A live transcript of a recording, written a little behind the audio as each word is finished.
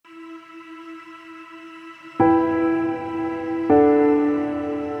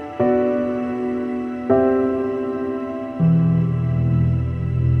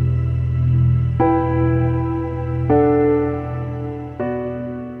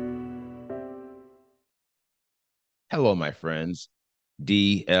Hello, my friends.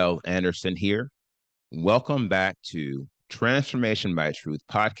 D.L. Anderson here. Welcome back to Transformation by Truth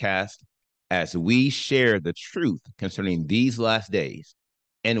podcast as we share the truth concerning these last days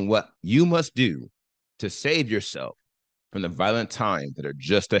and what you must do to save yourself from the violent times that are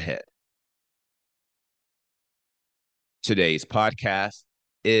just ahead. Today's podcast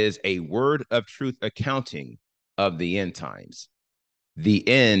is a word of truth accounting of the end times. The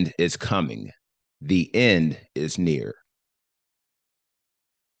end is coming. The end is near.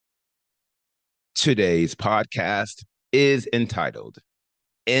 Today's podcast is entitled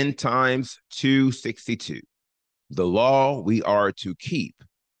End Times 262, The Law We Are to Keep,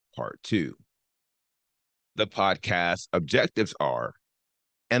 Part 2. The podcast objectives are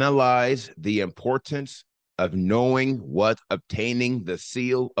analyze the importance of knowing what obtaining the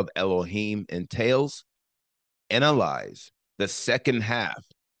Seal of Elohim entails, analyze the second half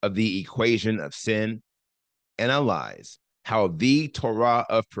of the equation of sin, analyze how the Torah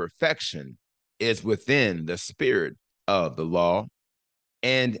of Perfection is within the spirit of the law,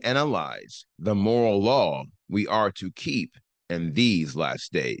 and analyze the moral law we are to keep in these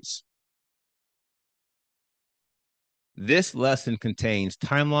last days. This lesson contains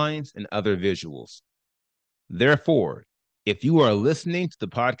timelines and other visuals. Therefore, if you are listening to the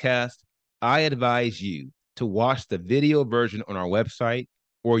podcast, I advise you to watch the video version on our website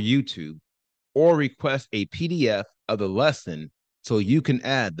or YouTube, or request a PDF of the lesson so you can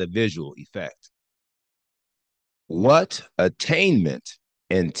add the visual effect. What attainment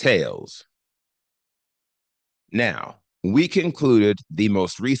entails. Now, we concluded the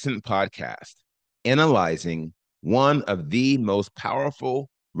most recent podcast analyzing one of the most powerful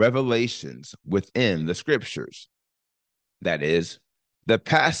revelations within the scriptures. That is, the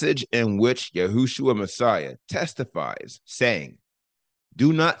passage in which Yahushua Messiah testifies, saying,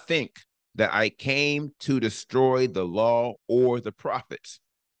 "Do not think that I came to destroy the law or the prophets.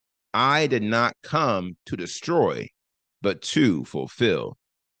 I did not come to destroy, but to fulfill."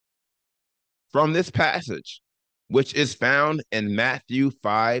 From this passage, which is found in Matthew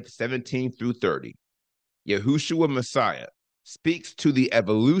 5:17 through 30, Yahushua Messiah speaks to the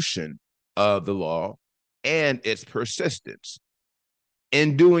evolution of the law and its persistence.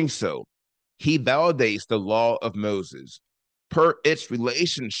 In doing so, he validates the law of Moses per its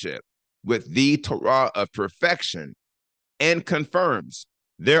relationship with the Torah of Perfection and confirms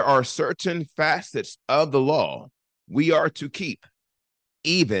there are certain facets of the law we are to keep,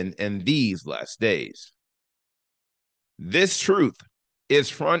 even in these last days. This truth is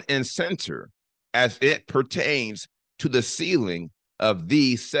front and center as it pertains to the sealing of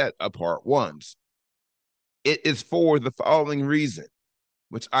these set-apart ones. It is for the following reason,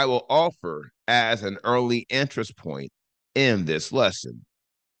 which I will offer as an early interest point in this lesson.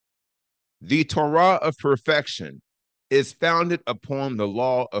 The Torah of Perfection is founded upon the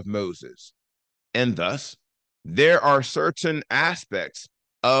law of Moses, and thus there are certain aspects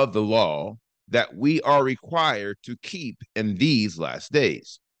of the law that we are required to keep in these last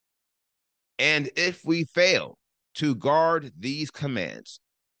days. And if we fail to guard these commands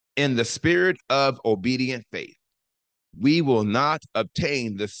in the spirit of obedient faith, we will not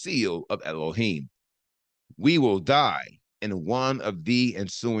obtain the seal of Elohim. We will die in one of the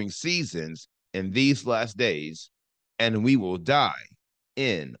ensuing seasons in these last days, and we will die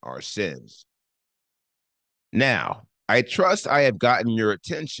in our sins. Now, I trust I have gotten your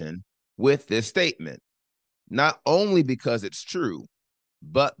attention with this statement, not only because it's true,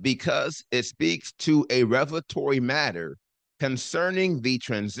 but because it speaks to a revelatory matter concerning the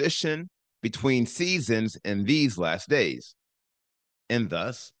transition between seasons in these last days. And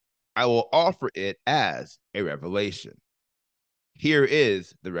thus, I will offer it as a revelation. Here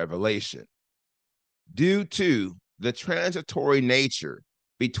is the revelation. Due to the transitory nature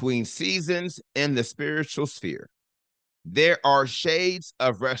between seasons in the spiritual sphere, there are shades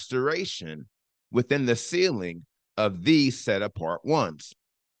of restoration within the sealing of these set-apart ones.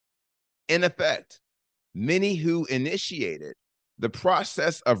 In effect, many who initiated the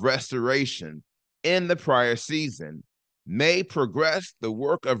process of restoration in the prior season may progress the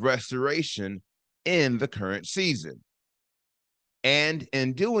work of restoration in the current season. And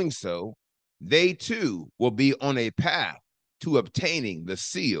in doing so, they too will be on a path to obtaining the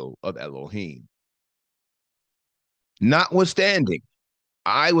seal of Elohim. Notwithstanding,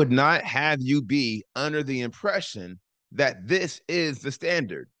 I would not have you be under the impression that this is the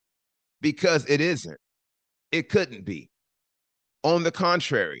standard, because it isn't. It couldn't be. On the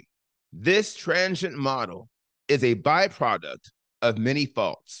contrary, this transient model is a byproduct of many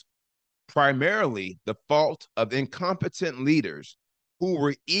faults, primarily the fault of incompetent leaders who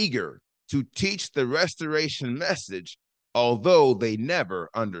were eager to teach the restoration message, although they never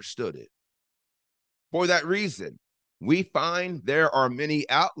understood it. For that reason, we find there are many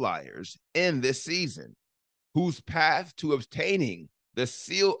outliers in this season whose path to obtaining the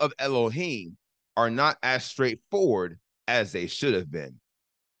seal of Elohim are not as straightforward as they should have been.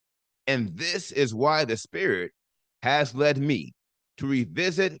 And this is why the Spirit has led me to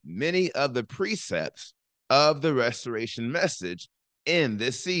revisit many of the precepts of the restoration message in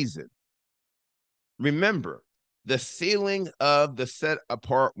this season. Remember, the sealing of the set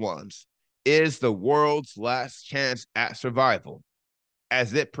apart ones is the world's last chance at survival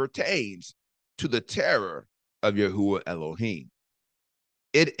as it pertains to the terror of Yahuwah Elohim.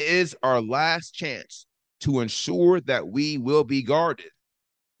 It is our last chance to ensure that we will be guarded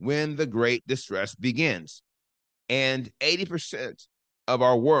when the great distress begins and 80% of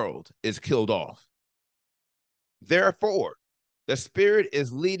our world is killed off. Therefore, the Spirit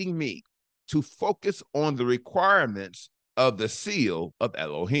is leading me to focus on the requirements of the seal of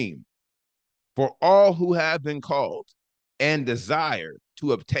Elohim. For all who have been called and desire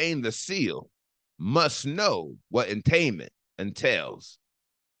to obtain the seal must know what entailment entails.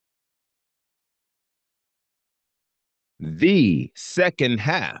 The second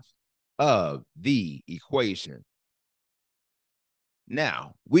half of the equation.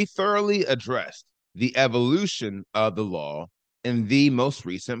 Now, we thoroughly addressed the evolution of the law in the most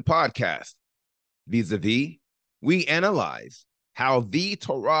recent podcast. Vis-a-vis, we analyze how the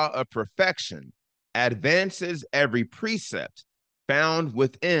Torah of Perfection advances every precept found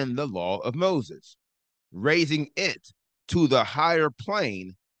within the law of Moses, raising it to the higher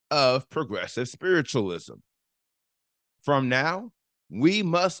plane of progressive spiritualism. From now, we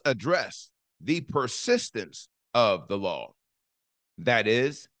must address the persistence of the law, that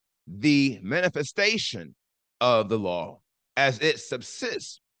is, the manifestation of the law as it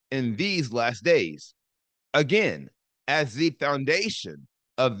subsists in these last days, again, as the foundation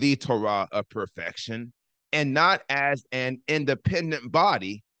of the Torah of Perfection and not as an independent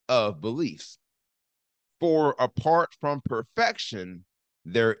body of beliefs. For apart from perfection,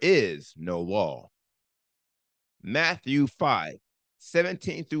 there is no law. Matthew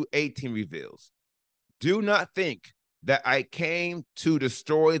 5:17 through 18 reveals, do not think that I came to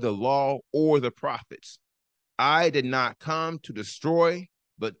destroy the law or the prophets. I did not come to destroy,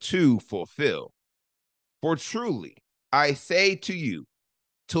 but to fulfill. For truly, I say to you,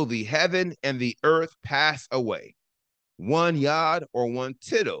 till the heaven and the earth pass away, one yod or one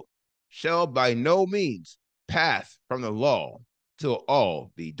tittle shall by no means pass from the law till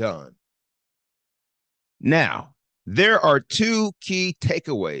all be done. Now, there are two key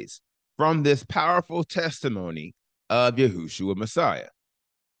takeaways from this powerful testimony of Yahushua Messiah.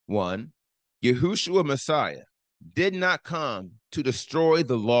 One, Yahushua Messiah did not come to destroy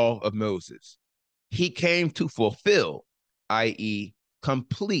the law of Moses. He came to fulfill, i.e.,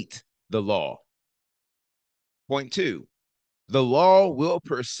 complete the law. Point two, the law will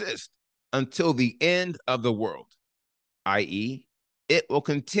persist until the end of the world, i.e., it will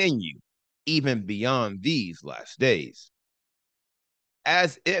continue even beyond these last days.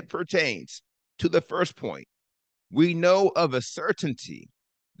 As it pertains to the first point, we know of a certainty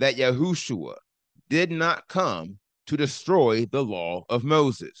that Yahushua did not come to destroy the law of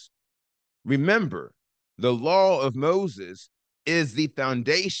Moses. Remember, the law of Moses is the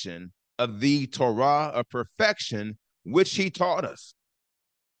foundation of the Torah of Perfection, which he taught us.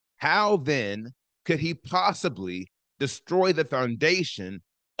 How then could he possibly destroy the foundation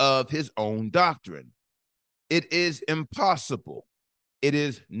of his own doctrine? It is impossible. It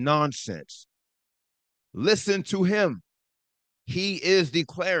is nonsense. Listen to him. He is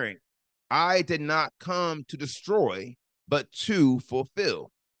declaring, I did not come to destroy, but to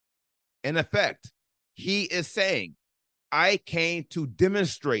fulfill. In effect, he is saying, I came to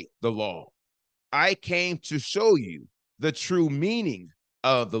demonstrate the law. I came to show you the true meaning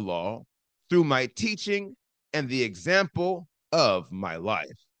of the law through my teaching and the example of my life.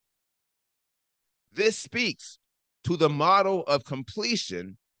 This speaks to the model of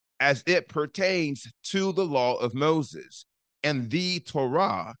completion as it pertains to the law of Moses and the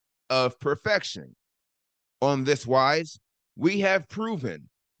Torah of Perfection. On this wise, we have proven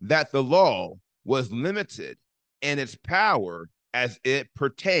that the law was limited in its power as it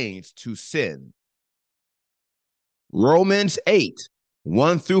pertains to sin. Romans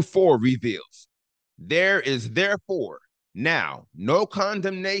 8:1 through 4 reveals, there is therefore now no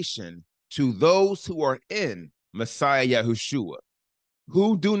condemnation to those who are in Messiah Yahushua,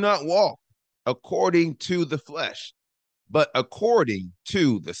 who do not walk according to the flesh, but according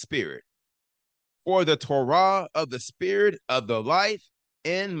to the Spirit. For the Torah of the Spirit of the life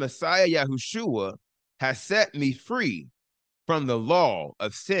in Messiah Yahushua has set me free from the law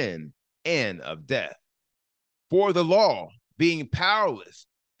of sin and of death. For the law, being powerless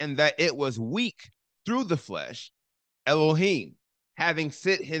and that it was weak through the flesh, Elohim, having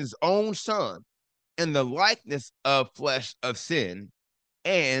sent his own son in the likeness of flesh of sin,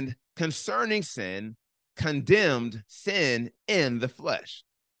 and concerning sin, condemned sin in the flesh,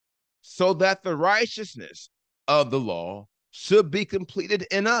 so that the righteousness of the law should be completed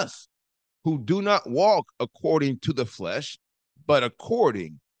in us, who do not walk according to the flesh, but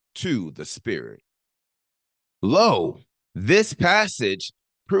according to the Spirit. Lo, this passage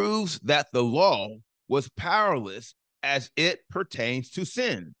proves that the law was powerless as it pertains to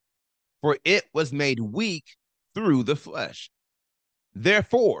sin, for it was made weak through the flesh.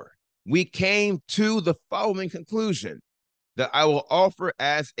 Therefore, we came to the following conclusion that I will offer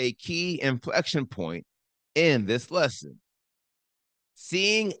as a key inflection point in this lesson.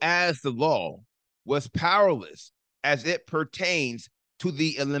 Seeing as the law was powerless as it pertains to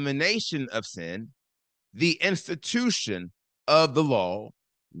the elimination of sin, the institution of the law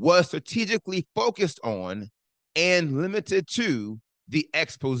was strategically focused on and limited to the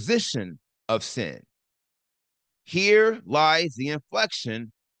exposition of sin. Here lies the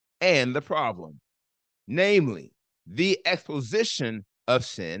inflection and the problem. Namely, the exposition of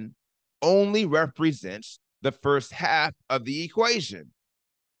sin only represents the first half of the equation.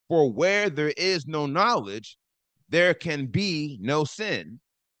 For where there is no knowledge, there can be no sin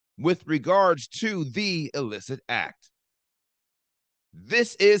with regards to the illicit act.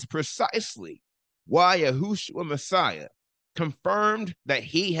 This is precisely why Yahushua Messiah confirmed that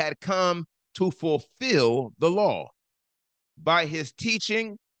he had come to fulfill the law. By his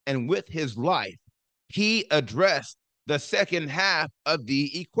teaching and with his life, he addressed the second half of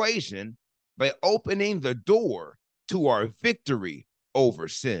the equation by opening the door to our victory over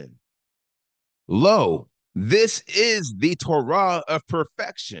sin. Lo, this is the Torah of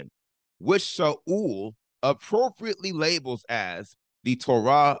Perfection, which Shaul appropriately labels as the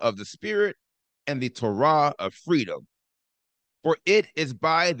Torah of the Spirit and the Torah of freedom. For it is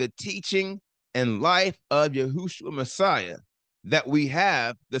by the teaching and life of Yahushua Messiah that we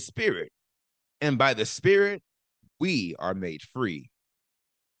have the Spirit, and by the Spirit we are made free.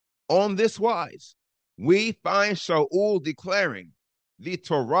 On this wise, we find Shaul declaring, the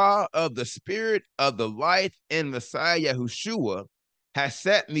Torah of the Spirit of the life in Messiah Yahushua has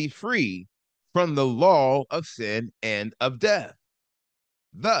set me free from the law of sin and of death.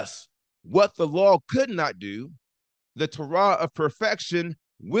 Thus, what the law could not do, the Torah of perfection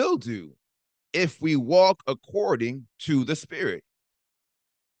will do if we walk according to the Spirit.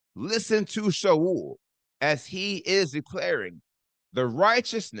 Listen to Shaul as he is declaring the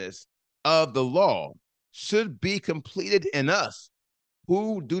righteousness of the law should be completed in us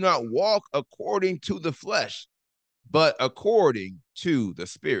who do not walk according to the flesh, but according to the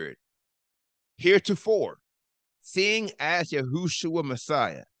Spirit. Heretofore, seeing as Yahushua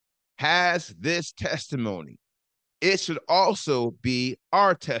Messiah has this testimony, it should also be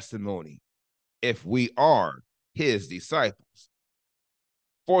our testimony if we are his disciples.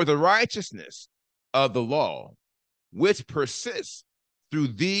 For the righteousness of the law, which persists through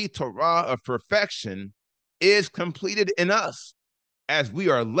the Torah of perfection, is completed in us as we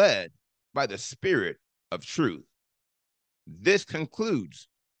are led by the Spirit of truth. This concludes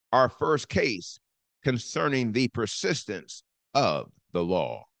our first case concerning the persistence of the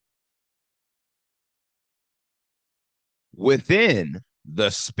law. Within the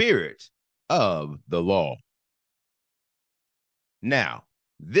spirit of the law. Now,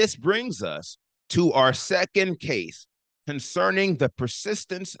 this brings us to our second case concerning the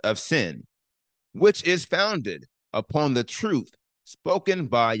persistence of sin, which is founded upon the truth spoken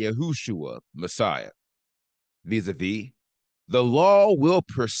by Yahushua Messiah. Vis-a-vis, the law will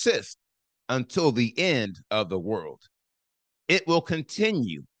persist until the end of the world. It will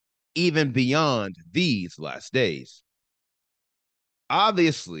continue even beyond these last days.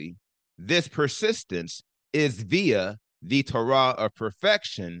 Obviously, this persistence is via the Torah of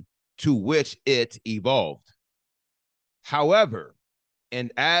perfection to which it evolved. However,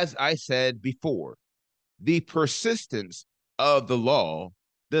 and as I said before, the persistence of the law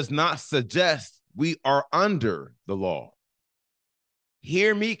does not suggest we are under the law.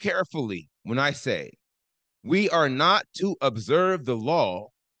 Hear me carefully when I say we are not to observe the law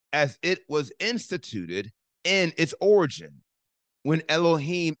as it was instituted in its origin when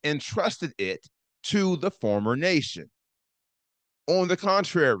Elohim entrusted it to the former nation. On the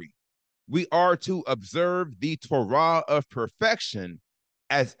contrary, we are to observe the Torah of perfection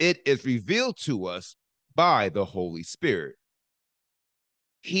as it is revealed to us by the Holy Spirit.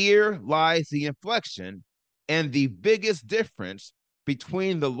 Here lies the inflection and the biggest difference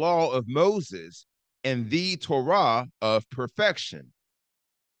between the law of Moses and the Torah of perfection.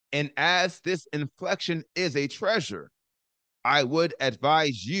 And as this inflection is a treasure, I would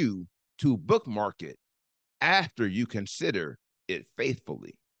advise you to bookmark it after you consider it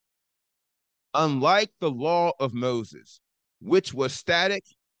faithfully. Unlike the law of Moses, which was static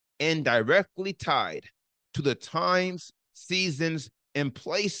and directly tied to the times, seasons, and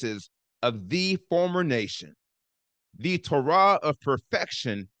places of the former nation, the Torah of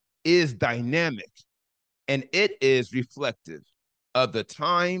perfection is dynamic, and it is reflective of the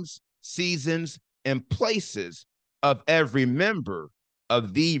times, seasons, and places of every member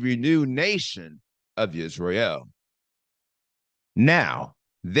of the renewed nation of Israel. Now,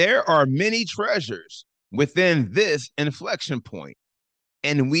 there are many treasures within this inflection point,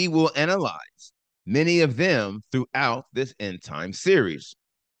 and we will analyze many of them throughout this end time series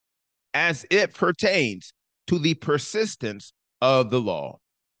as it pertains to the persistence of the law.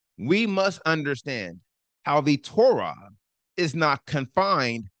 We must understand how the Torah is not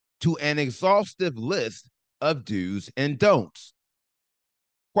confined to an exhaustive list of do's and don'ts.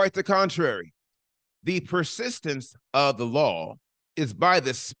 Quite the contrary, the persistence of the law is by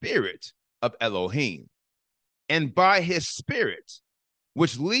the Spirit of Elohim, and by his Spirit,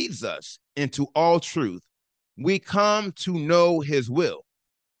 which leads us into all truth, we come to know his will.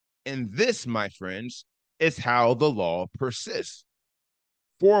 And this, my friends, is how the law persists.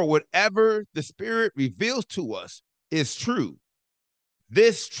 For whatever the Spirit reveals to us is true.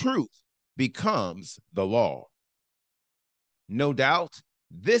 This truth becomes the law. No doubt,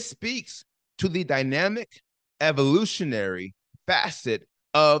 this speaks to the dynamic, evolutionary facet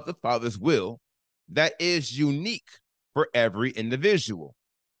of the Father's will that is unique for every individual.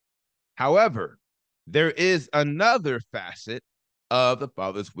 However, there is another facet of the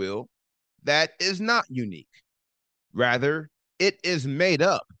Father's will that is not unique. Rather, it is made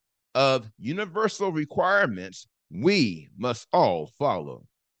up of universal requirements we must all follow.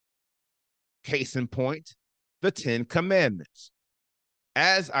 Case in point, the 10 Commandments.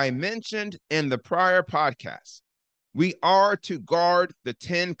 As I mentioned in the prior podcast, we are to guard the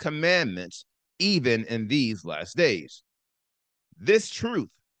 10 Commandments even in these last days. This truth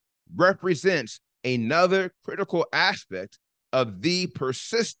represents another critical aspect of the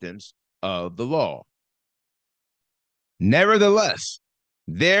persistence of the law. Nevertheless,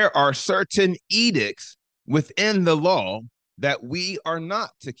 there are certain edicts within the law that we are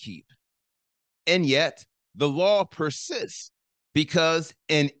not to keep. And yet, the law persists because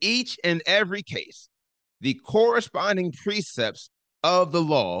in each and every case, the corresponding precepts of the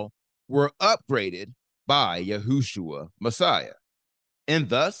law were upgraded by Yahushua Messiah. And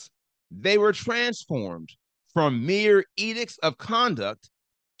thus, they were transformed from mere edicts of conduct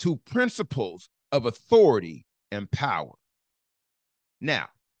to principles of authority and power. Now,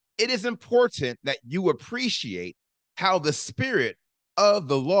 it is important that you appreciate how the spirit of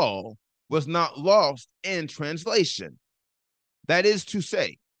the law was not lost in translation. That is to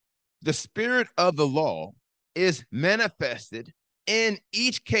say, the spirit of the law is manifested in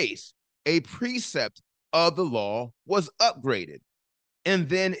each case. A precept of the law was upgraded and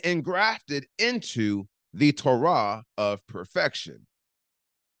then engrafted into the Torah of perfection.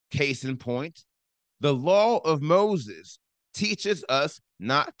 Case in point, the law of Moses teaches us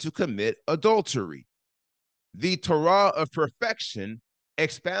not to commit adultery. The Torah of perfection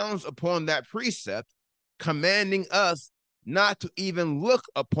expounds upon that precept, commanding us not to even look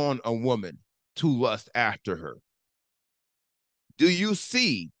upon a woman to lust after her. Do you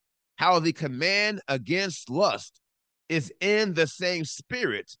see how the command against lust is in the same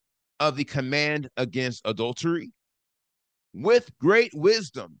spirit of the command against adultery? With great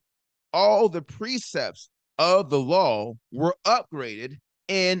wisdom, all the precepts of the law were upgraded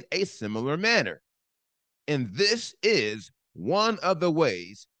in a similar manner. And this is one of the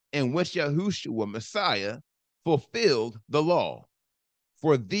ways in which Yahushua Messiah fulfilled the law.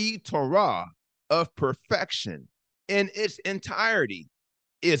 For the Torah of perfection in its entirety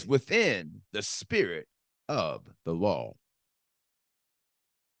is within the spirit of the law.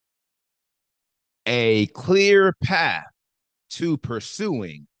 A clear path to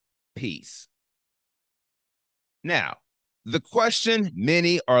pursuing peace. Now, the question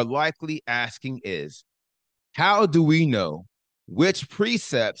many are likely asking is, how do we know which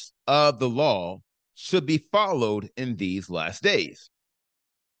precepts of the law should be followed in these last days?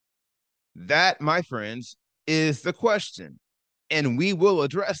 That, my friends, is the question, and we will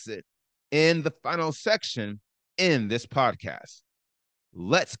address it in the final section in this podcast.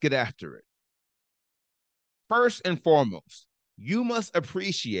 Let's get after it. First and foremost, you must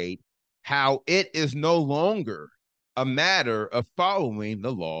appreciate how it is no longer a matter of following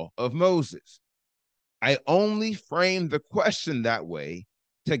the law of Moses. I only frame the question that way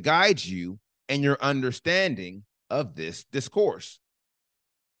to guide you in your understanding of this discourse.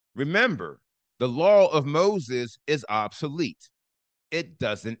 Remember, the law of Moses is obsolete. It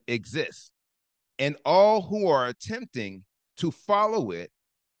doesn't exist. And all who are attempting to follow it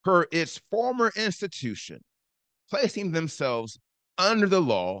per its former institution, placing themselves under the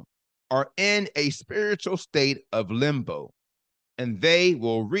law, are in a spiritual state of limbo, and they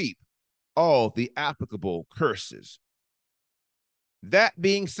will reap all the applicable curses. That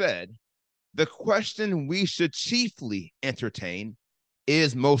being said, the question we should chiefly entertain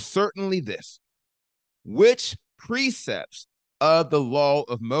is most certainly this: which precepts of the law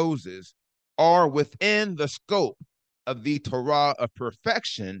of Moses are within the scope of the Torah of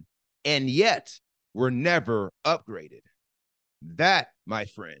perfection and yet were never upgraded? That, my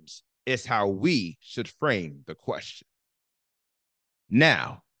friends, is how we should frame the question.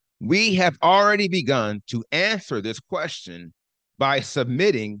 Now, we have already begun to answer this question by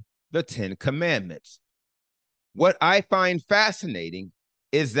submitting the Ten Commandments. What I find fascinating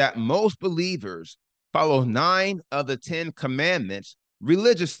is that most believers follow 9 of the 10 commandments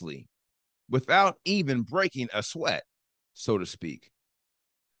religiously without even breaking a sweat, so to speak.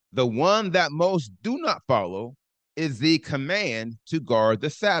 The one that most do not follow is the command to guard the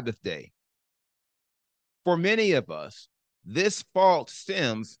Sabbath day. For many of us, this fault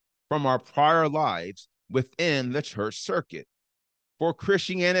stems from our prior lives within the church circuit. For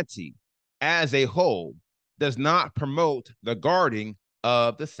Christianity as a whole does not promote the guarding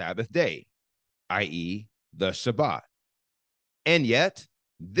of the Sabbath day, i.e., the Shabbat. And yet,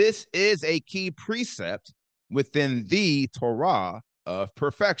 this is a key precept within the Torah of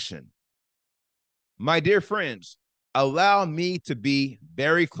perfection. My dear friends, allow me to be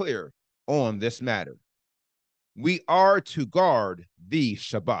very clear on this matter. We are to guard the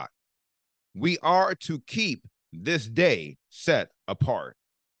Shabbat. We are to keep this day set apart.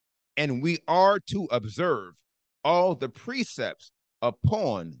 And we are to observe all the precepts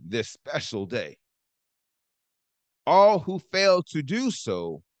upon this special day. All who fail to do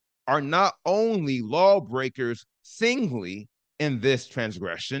so are not only lawbreakers singly in this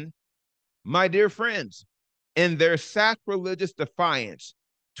transgression, my dear friends, in their sacrilegious defiance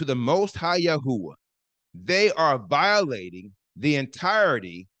to the Most High Yahuwah, they are violating the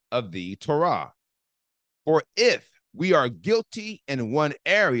entirety of the Torah. For if we are guilty in one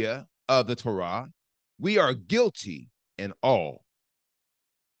area of the Torah, we are guilty in all.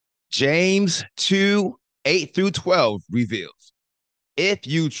 James 2:8-12 reveals, if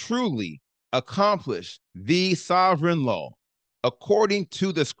you truly accomplish the sovereign law according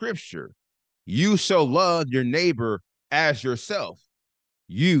to the scripture, you shall love your neighbor as yourself,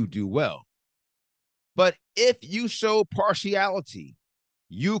 you do well. But if you show partiality,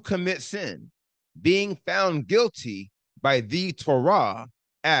 you commit sin, being found guilty by the Torah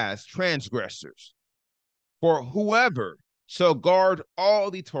as transgressors. For whoever shall guard all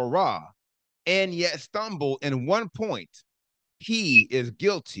the Torah and yet stumble in one point, he is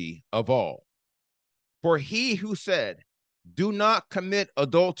guilty of all. For he who said, do not commit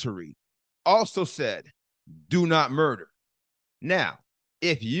adultery, also said, do not murder. Now,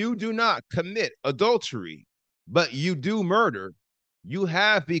 if you do not commit adultery, but you do murder, you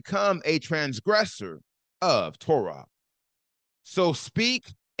have become a transgressor of Torah. So speak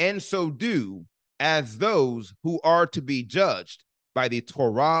and so do as those who are to be judged by the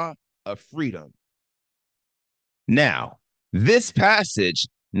Torah of freedom. Now, this passage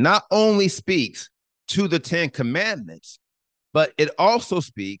not only speaks to the 10 commandments, but it also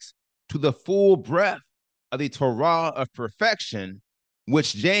speaks to the full breadth of the Torah of perfection,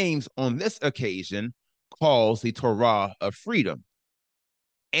 which James on this occasion calls the Torah of freedom.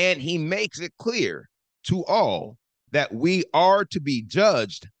 And he makes it clear to all that we are to be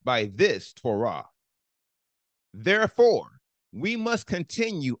judged by this Torah. Therefore, we must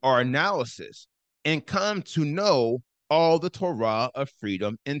continue our analysis and come to know all the Torah of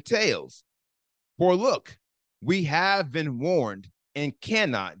freedom entails. For look, we have been warned and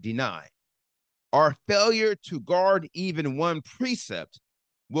cannot deny. Our failure to guard even one precept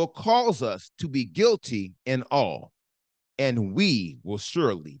will cause us to be guilty in all, and we will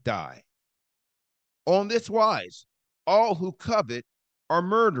surely die. On this wise, all who covet are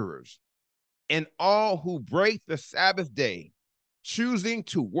murderers, and all who break the Sabbath day, choosing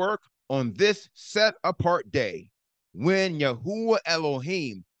to work on this set apart day, when Yahuwah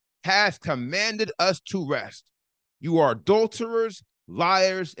Elohim has commanded us to rest. You are adulterers,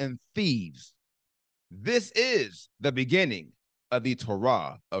 liars, and thieves. This is the beginning of the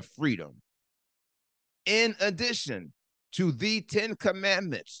Torah of freedom. In addition to the 10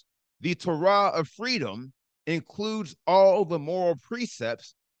 commandments, the Torah of freedom includes all the moral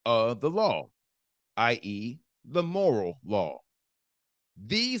precepts of the law, i.e., the moral law.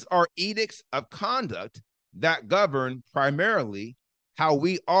 These are edicts of conduct that govern primarily how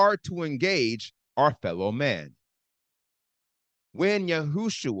we are to engage our fellow man. When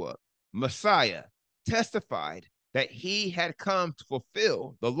Yahushua, Messiah, testified that he had come to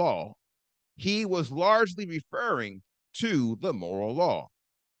fulfill the law, he was largely referring to the moral law.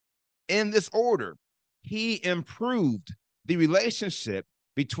 In this order, he improved the relationship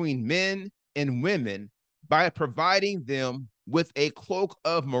between men and women by providing them with a cloak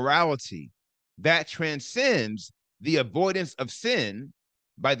of morality that transcends the avoidance of sin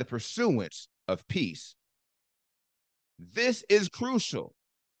by the pursuance of peace. This is crucial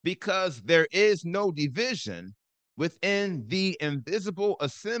because there is no division within the invisible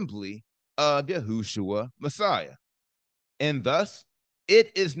assembly of Yahushua Messiah. And thus,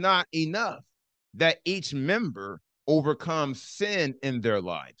 it is not enough that each member overcomes sin in their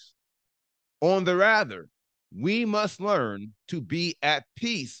lives. On the rather, we must learn to be at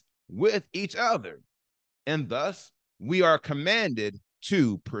peace with each other, and thus we are commanded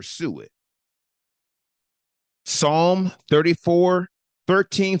to pursue it. Psalm 34,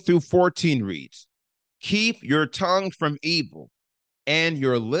 13 through 14 reads, "Keep your tongue from evil and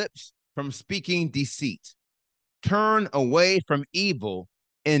your lips from speaking deceit. Turn away from evil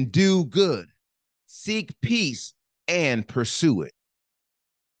and do good. Seek peace and pursue it."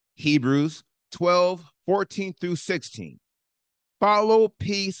 Hebrews 12, 14 through 16. "Follow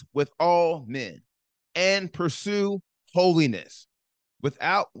peace with all men and pursue holiness,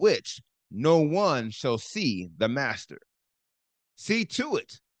 without which no one shall see the master. See to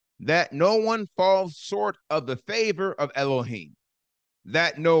it that no one falls short of the favor of Elohim,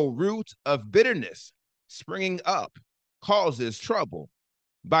 that no root of bitterness springing up causes trouble,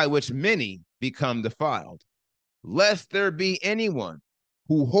 by which many become defiled, lest there be anyone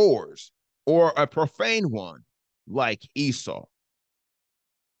who whores or a profane one like Esau."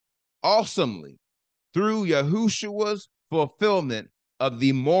 Awesomely, through Yahushua's fulfillment of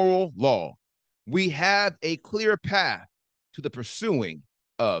the moral law, we have a clear path to the pursuing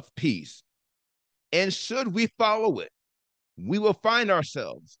of peace. And should we follow it, we will find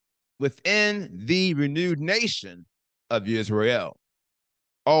ourselves within the renewed nation of Israel.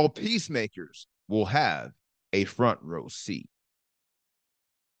 All peacemakers will have a front row seat.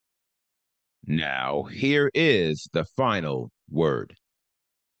 Now, here is the final word.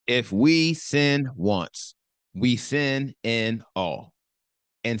 If we sin once, we sin in all,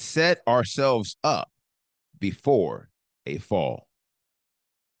 and set ourselves up before a fall.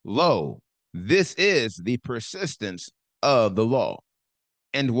 Lo, this is the persistence of the law,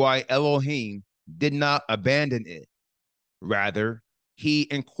 and why Elohim did not abandon it. Rather, he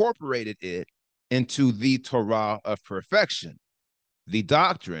incorporated it into the Torah of Perfection, the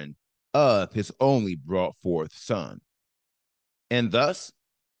doctrine of his only brought forth Son. And thus,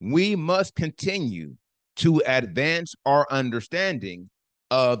 we must continue to advance our understanding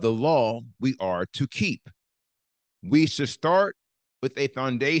of the law we are to keep. We should start with a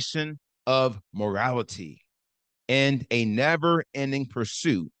foundation of morality and a never-ending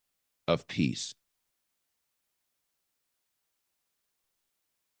pursuit of peace.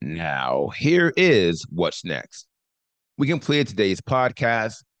 Now, here is what's next. We completed today's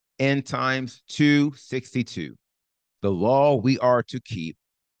podcast, End Times 262, The Law We Are to Keep,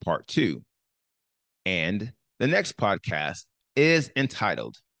 Part 2. And the next podcast is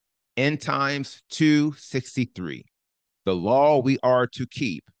entitled End Times 263, The Law We Are to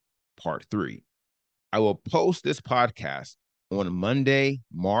Keep, Part 3. I will post this podcast on Monday,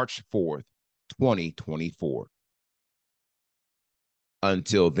 March 4th, 2024.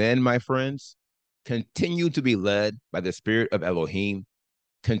 Until then, my friends, continue to be led by the Spirit of Elohim.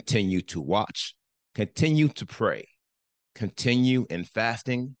 Continue to watch, continue to pray, continue in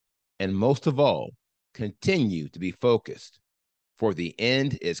fasting, and most of all, continue to be focused, for the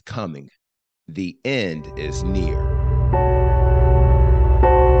end is coming. The end is near.